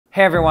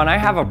Hey everyone, I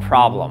have a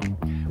problem.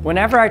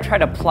 Whenever I try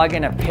to plug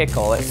in a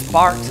pickle, it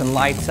sparks and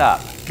lights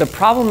up. The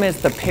problem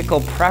is the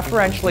pickle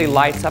preferentially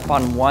lights up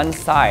on one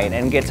side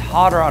and gets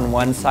hotter on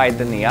one side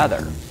than the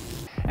other.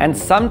 And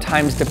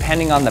sometimes,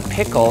 depending on the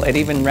pickle, it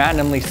even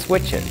randomly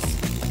switches.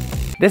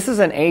 This is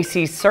an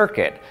AC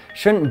circuit.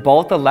 Shouldn't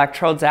both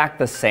electrodes act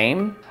the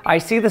same? I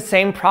see the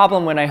same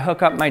problem when I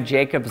hook up my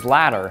Jacob's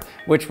ladder,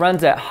 which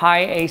runs at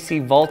high AC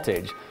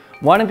voltage.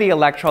 One of the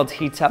electrodes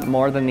heats up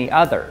more than the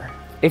other.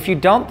 If you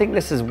don't think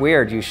this is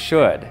weird, you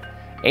should.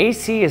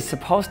 AC is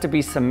supposed to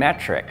be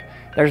symmetric.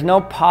 There's no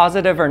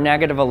positive or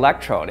negative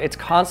electrode. It's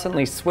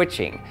constantly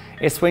switching.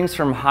 It swings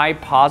from high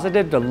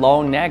positive to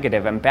low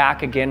negative and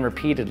back again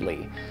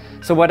repeatedly.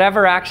 So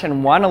whatever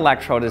action one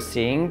electrode is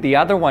seeing, the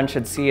other one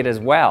should see it as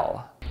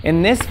well.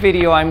 In this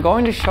video, I'm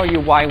going to show you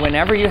why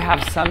whenever you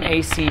have some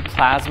AC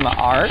plasma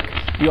arc,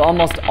 you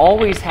almost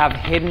always have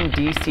hidden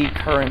DC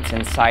currents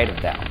inside of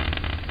them.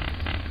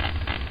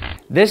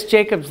 This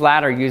Jacob's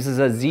ladder uses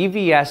a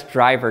ZVS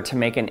driver to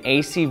make an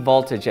AC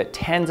voltage at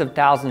tens of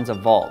thousands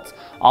of volts,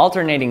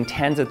 alternating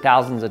tens of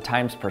thousands of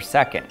times per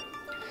second.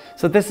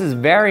 So this is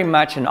very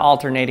much an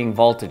alternating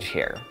voltage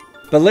here.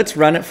 But let's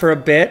run it for a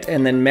bit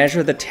and then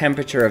measure the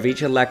temperature of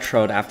each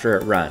electrode after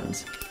it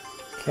runs.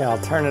 Okay, I'll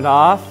turn it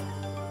off.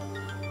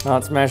 Now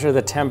let's measure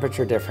the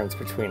temperature difference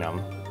between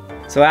them.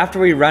 So after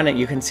we run it,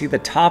 you can see the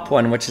top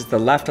one, which is the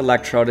left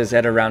electrode, is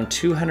at around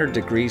 200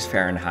 degrees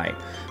Fahrenheit,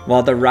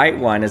 while the right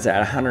one is at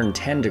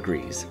 110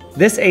 degrees.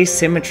 This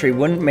asymmetry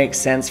wouldn't make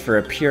sense for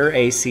a pure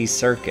AC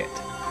circuit.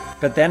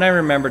 But then I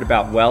remembered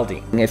about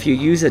welding. If you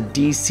use a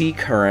DC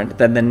current,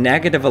 then the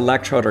negative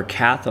electrode or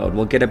cathode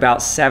will get about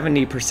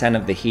 70%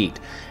 of the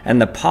heat,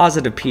 and the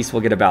positive piece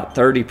will get about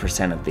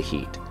 30% of the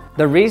heat.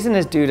 The reason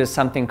is due to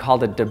something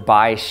called a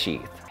Debye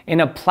sheath. In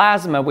a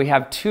plasma, we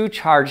have two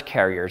charge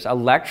carriers,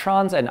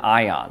 electrons and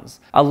ions.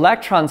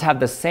 Electrons have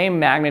the same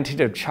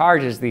magnitude of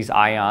charge as these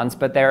ions,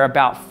 but they're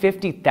about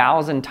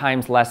 50,000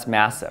 times less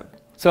massive.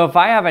 So if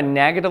I have a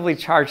negatively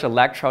charged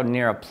electrode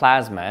near a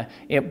plasma,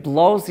 it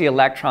blows the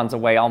electrons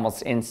away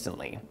almost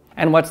instantly.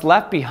 And what's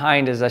left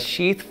behind is a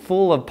sheath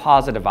full of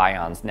positive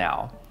ions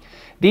now.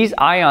 These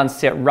ions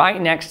sit right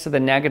next to the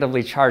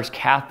negatively charged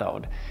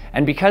cathode.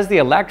 And because the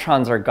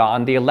electrons are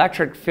gone, the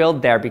electric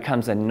field there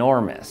becomes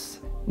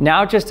enormous.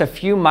 Now just a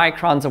few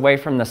microns away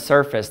from the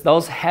surface,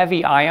 those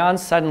heavy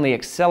ions suddenly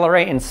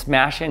accelerate and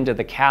smash into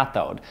the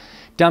cathode,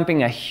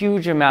 dumping a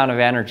huge amount of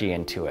energy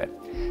into it.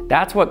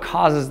 That's what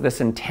causes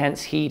this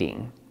intense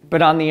heating.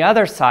 But on the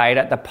other side,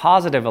 at the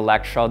positive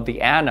electrode,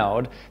 the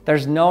anode,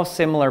 there's no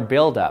similar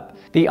buildup.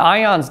 The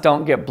ions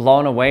don't get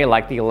blown away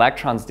like the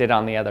electrons did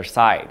on the other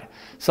side.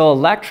 So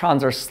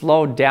electrons are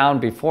slowed down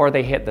before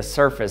they hit the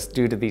surface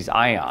due to these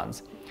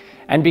ions.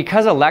 And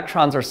because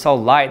electrons are so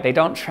light, they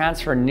don't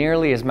transfer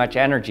nearly as much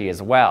energy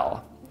as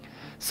well.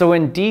 So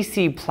in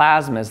DC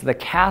plasmas, the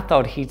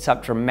cathode heats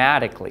up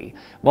dramatically,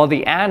 while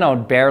the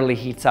anode barely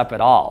heats up at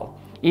all,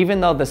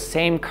 even though the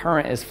same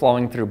current is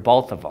flowing through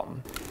both of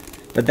them.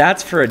 But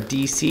that's for a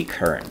DC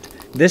current.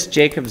 This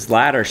Jacob's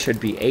ladder should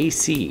be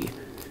AC.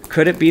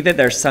 Could it be that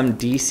there's some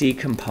DC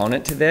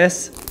component to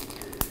this?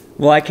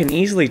 Well, I can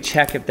easily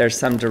check if there's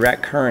some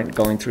direct current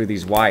going through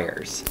these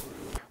wires.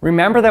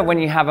 Remember that when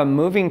you have a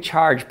moving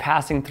charge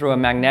passing through a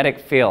magnetic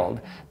field,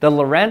 the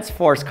Lorentz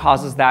force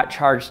causes that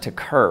charge to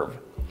curve.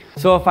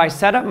 So if I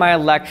set up my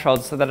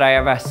electrodes so that I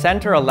have a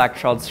center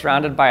electrode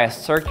surrounded by a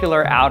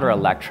circular outer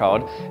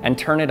electrode and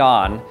turn it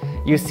on,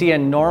 you see a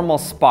normal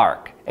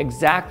spark,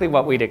 exactly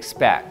what we'd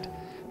expect.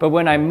 But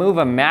when I move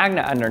a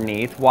magnet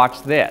underneath,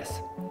 watch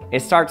this.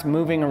 It starts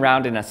moving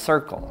around in a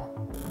circle.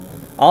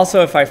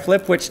 Also, if I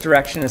flip which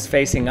direction is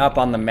facing up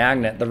on the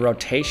magnet, the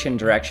rotation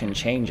direction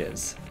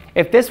changes.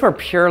 If this were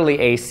purely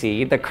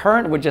AC, the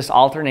current would just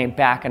alternate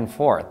back and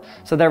forth,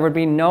 so there would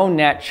be no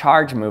net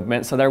charge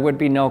movement, so there would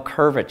be no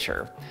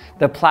curvature.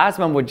 The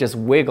plasma would just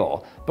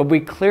wiggle, but we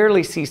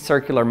clearly see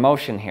circular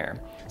motion here.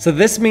 So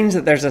this means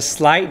that there's a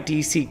slight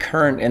DC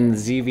current in the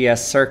ZVS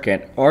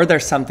circuit, or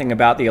there's something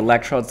about the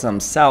electrodes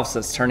themselves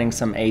that's turning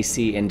some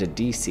AC into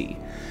DC.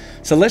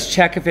 So let's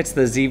check if it's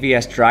the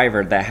ZVS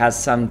driver that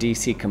has some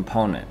DC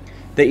component.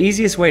 The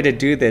easiest way to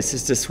do this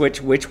is to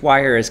switch which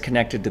wire is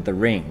connected to the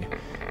ring.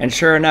 And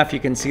sure enough, you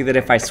can see that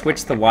if I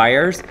switch the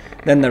wires,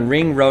 then the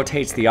ring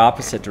rotates the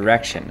opposite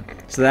direction.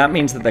 So that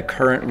means that the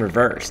current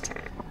reversed.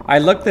 I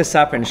looked this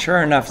up and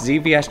sure enough,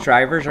 ZVS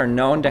drivers are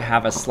known to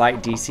have a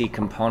slight DC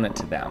component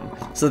to them.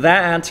 So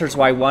that answers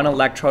why one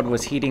electrode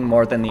was heating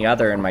more than the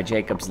other in my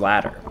Jacob's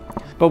ladder.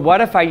 But what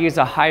if I use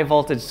a high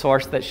voltage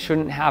source that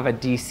shouldn't have a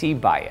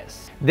DC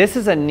bias? This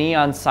is a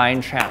neon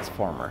sign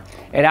transformer.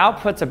 It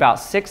outputs about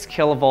 6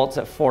 kilovolts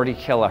at 40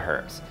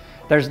 kilohertz.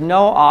 There's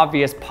no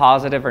obvious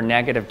positive or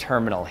negative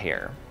terminal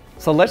here.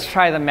 So let's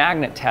try the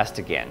magnet test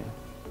again.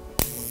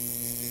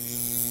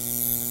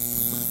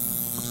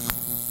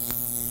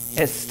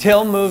 It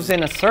still moves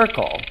in a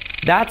circle.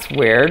 That's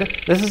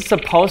weird. This is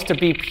supposed to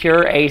be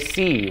pure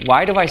AC.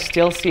 Why do I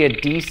still see a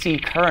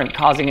DC current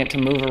causing it to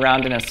move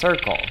around in a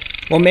circle?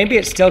 Well, maybe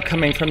it's still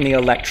coming from the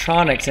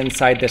electronics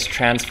inside this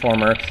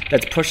transformer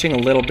that's pushing a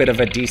little bit of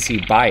a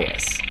DC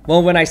bias.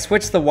 Well, when I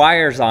switch the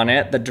wires on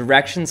it, the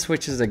direction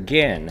switches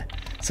again.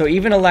 So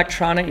even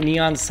electronic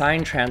neon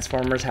sign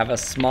transformers have a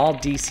small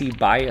DC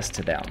bias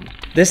to them.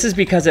 This is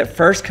because it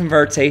first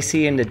converts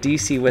AC into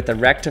DC with a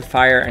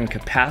rectifier and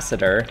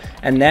capacitor,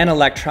 and then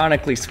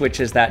electronically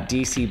switches that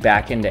DC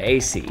back into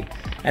AC.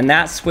 And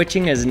that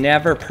switching is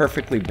never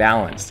perfectly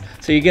balanced,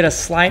 so you get a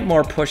slight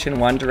more push in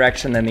one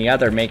direction than the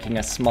other, making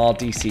a small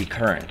DC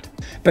current.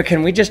 But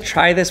can we just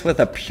try this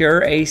with a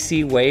pure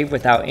AC wave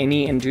without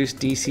any induced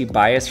DC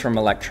bias from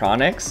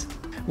electronics?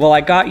 Well,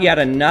 I got yet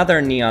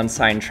another neon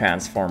sign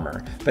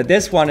transformer, but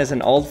this one is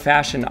an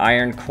old-fashioned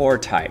iron core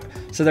type,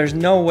 so there's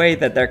no way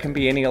that there can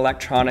be any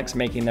electronics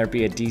making there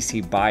be a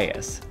DC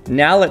bias.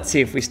 Now let's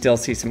see if we still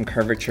see some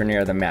curvature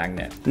near the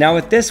magnet. Now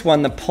with this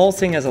one, the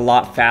pulsing is a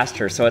lot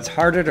faster, so it's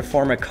harder to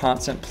form a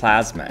constant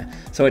plasma,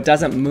 so it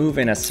doesn't move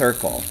in a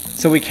circle.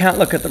 So we can't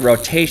look at the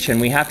rotation,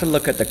 we have to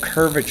look at the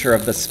curvature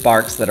of the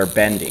sparks that are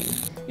bending.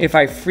 If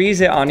I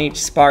freeze it on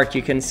each spark,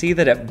 you can see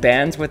that it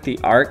bends with the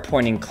arc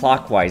pointing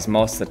clockwise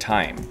most of the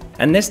time.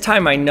 And this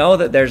time I know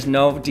that there's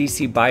no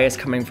DC bias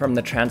coming from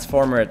the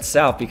transformer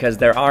itself because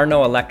there are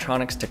no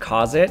electronics to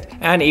cause it.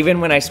 And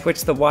even when I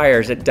switch the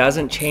wires, it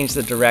doesn't change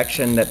the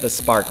direction that the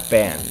spark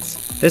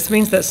bends. This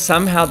means that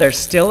somehow there's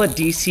still a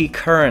DC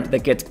current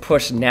that gets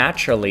pushed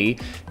naturally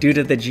due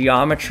to the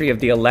geometry of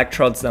the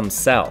electrodes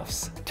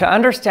themselves. To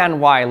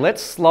understand why,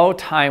 let's slow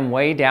time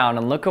way down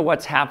and look at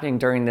what's happening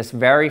during this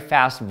very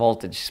fast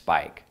voltage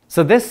spike.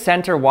 So this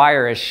center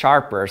wire is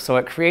sharper, so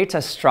it creates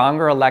a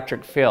stronger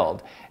electric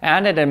field,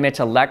 and it emits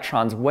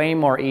electrons way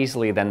more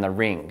easily than the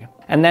ring.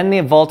 And then the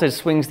voltage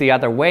swings the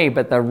other way,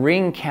 but the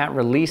ring can't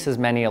release as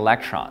many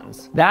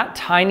electrons. That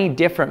tiny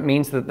difference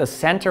means that the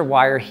center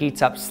wire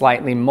heats up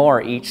slightly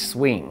more each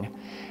swing.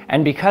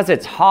 And because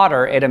it's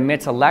hotter, it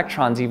emits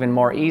electrons even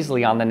more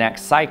easily on the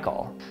next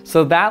cycle.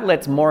 So that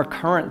lets more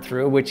current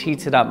through, which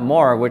heats it up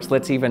more, which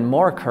lets even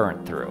more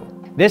current through.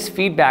 This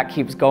feedback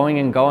keeps going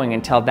and going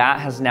until that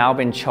has now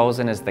been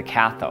chosen as the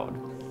cathode.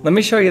 Let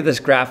me show you this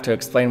graph to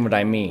explain what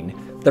I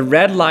mean. The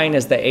red line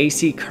is the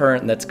AC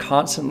current that's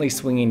constantly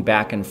swinging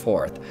back and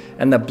forth,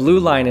 and the blue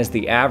line is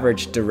the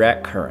average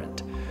direct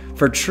current.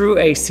 For true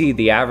AC,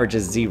 the average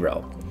is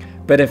 0.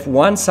 But if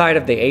one side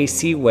of the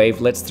AC wave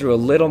lets through a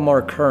little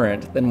more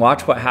current, then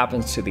watch what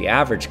happens to the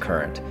average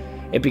current.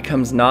 It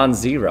becomes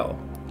non-zero.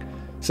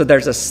 So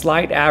there's a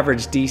slight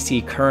average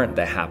DC current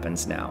that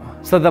happens now.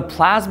 So the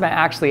plasma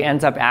actually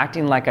ends up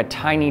acting like a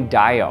tiny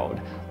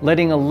diode,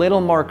 letting a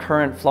little more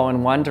current flow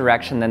in one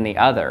direction than the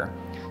other.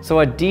 So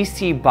a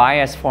DC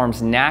bias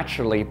forms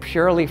naturally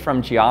purely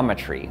from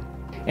geometry.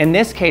 In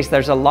this case,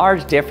 there's a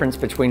large difference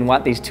between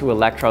what these two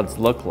electrodes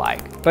look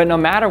like. But no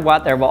matter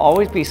what, there will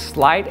always be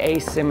slight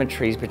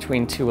asymmetries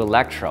between two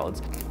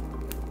electrodes.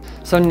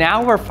 So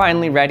now we're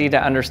finally ready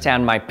to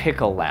understand my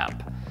pickle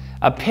lamp.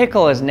 A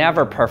pickle is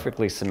never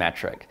perfectly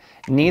symmetric.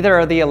 Neither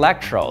are the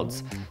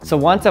electrodes. So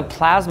once a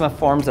plasma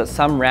forms at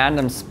some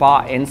random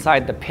spot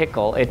inside the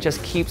pickle, it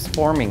just keeps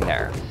forming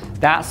there.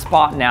 That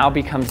spot now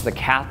becomes the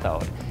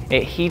cathode.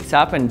 It heats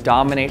up and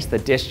dominates the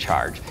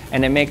discharge,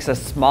 and it makes a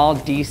small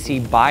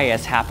DC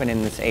bias happen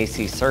in this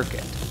AC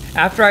circuit.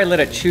 After I let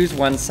it choose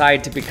one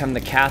side to become the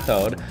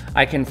cathode,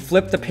 I can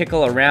flip the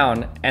pickle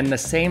around and the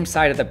same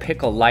side of the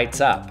pickle lights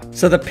up.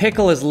 So the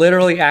pickle is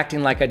literally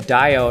acting like a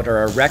diode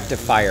or a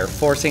rectifier,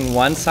 forcing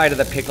one side of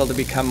the pickle to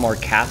become more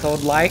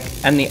cathode-like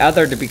and the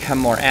other to become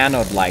more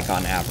anode-like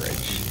on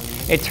average.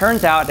 It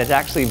turns out it's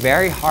actually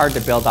very hard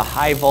to build a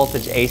high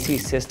voltage AC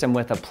system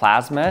with a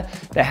plasma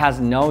that has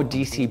no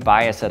DC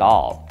bias at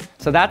all.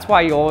 So that's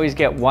why you always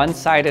get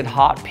one-sided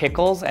hot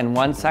pickles and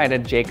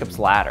one-sided Jacob's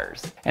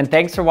ladders. And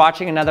thanks for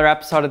watching another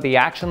episode of the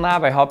Action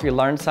Lab. I hope you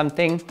learned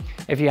something.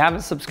 If you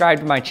haven't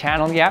subscribed to my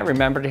channel yet,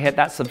 remember to hit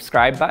that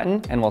subscribe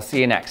button, and we'll see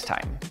you next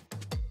time.